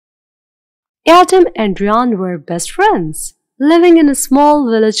Adam and Ryan were best friends, living in a small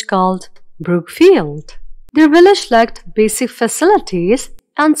village called Brookfield. Their village lacked basic facilities,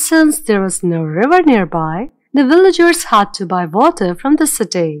 and since there was no river nearby, the villagers had to buy water from the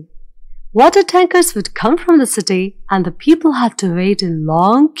city. Water tankers would come from the city, and the people had to wait in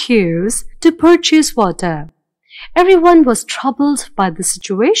long queues to purchase water. Everyone was troubled by the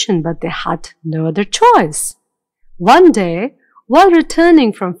situation, but they had no other choice. One day, while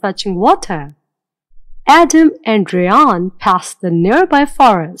returning from fetching water, Adam and Ryan passed the nearby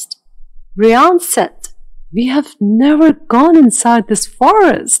forest. Ryan said, "We have never gone inside this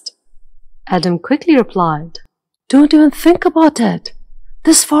forest." Adam quickly replied, "Don't even think about it.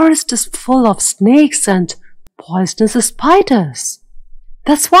 This forest is full of snakes and poisonous spiders.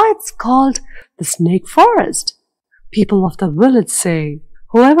 That's why it's called the snake forest. People of the village say,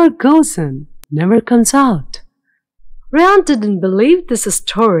 whoever goes in never comes out." Ryan didn't believe this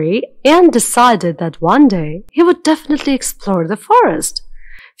story and decided that one day he would definitely explore the forest.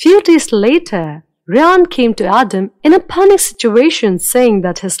 Few days later, Ryan came to Adam in a panic situation saying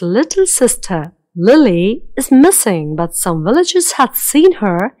that his little sister, Lily, is missing, but some villagers had seen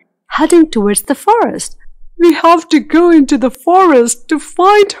her heading towards the forest. "We have to go into the forest to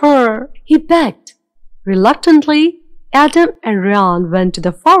find her," he begged. Reluctantly, Adam and Ryan went to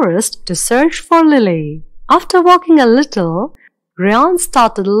the forest to search for Lily. After walking a little, Ryan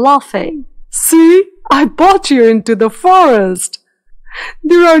started laughing. "See, I brought you into the forest.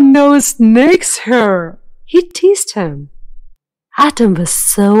 There are no snakes here," he teased him. Adam was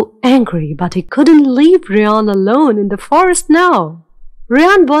so angry, but he couldn't leave Ryan alone in the forest now.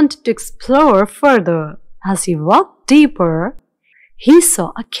 Ryan wanted to explore further. As he walked deeper, he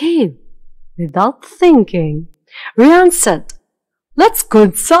saw a cave. Without thinking, Ryan said, "Let's go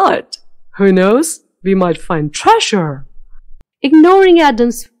inside. Who knows, we might find treasure." Ignoring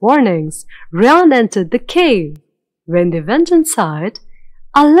Adam's warnings, Ryan entered the cave. When they went inside,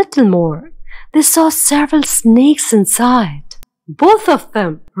 a little more, they saw several snakes inside. Both of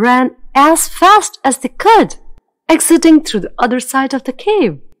them ran as fast as they could, exiting through the other side of the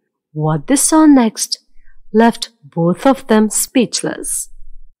cave. What they saw next left both of them speechless.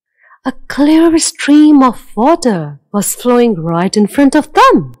 A clear stream of water was flowing right in front of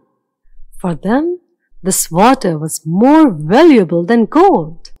them. For them, this water was more valuable than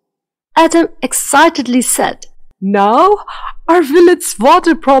gold. Adam excitedly said, "Now our village's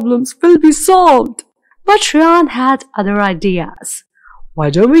water problems will be solved." But Ryan had other ideas. "Why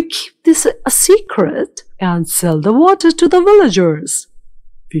don't we keep this a secret and sell the water to the villagers?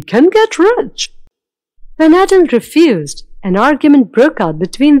 We can get rich." When Adam refused, an argument broke out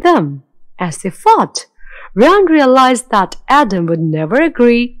between them. As they fought, Ryan realized that Adam would never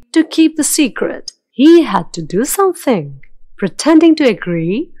agree to keep the secret. He had to do something. Pretending to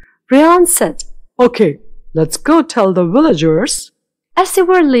agree, Ryan said, "Okay, let's go tell the villagers." As they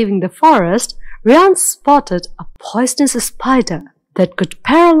were leaving the forest, Ryan spotted a poisonous spider that could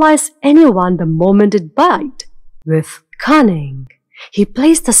paralyze anyone the moment it bit. With cunning, he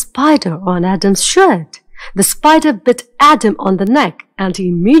placed the spider on Adam's shirt. The spider bit Adam on the neck and he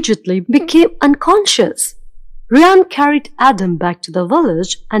immediately became unconscious. Ryan carried Adam back to the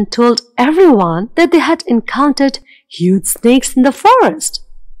village and told everyone that they had encountered huge snakes in the forest.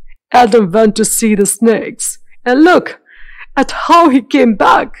 Adam went to see the snakes, and look at how he came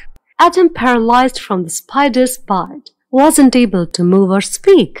back. Adam, paralyzed from the spider's bite, wasn't able to move or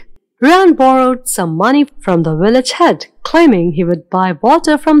speak. Ryan borrowed some money from the village head, claiming he would buy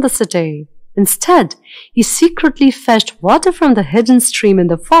water from the city. Instead, he secretly fetched water from the hidden stream in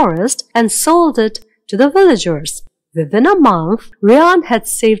the forest and sold it to the villagers. Within a month, Ryan had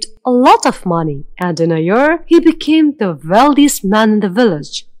saved a lot of money, and in a year, he became the wealthiest man in the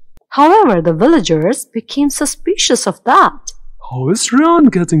village. However, the villagers became suspicious of that. How is Ryan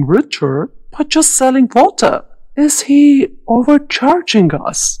getting richer by just selling water? Is he overcharging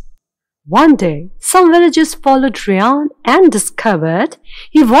us? One day, some villagers followed Ryan and discovered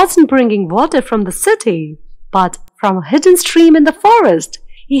he wasn't bringing water from the city, but from a hidden stream in the forest.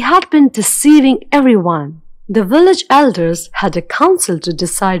 He had been deceiving everyone. The village elders had a council to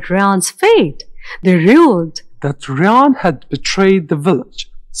decide Ryan's fate. They ruled that Ryan had betrayed the village,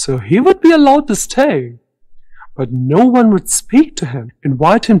 so he would be allowed to stay. But no one would speak to him,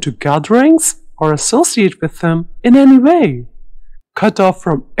 invite him to gatherings, or associate with him in any way. Cut off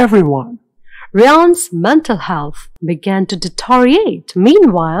from everyone. Ryan's mental health began to deteriorate.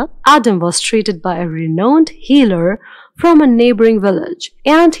 Meanwhile, Adam was treated by a renowned healer from a neighboring village,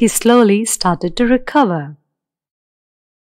 and he slowly started to recover.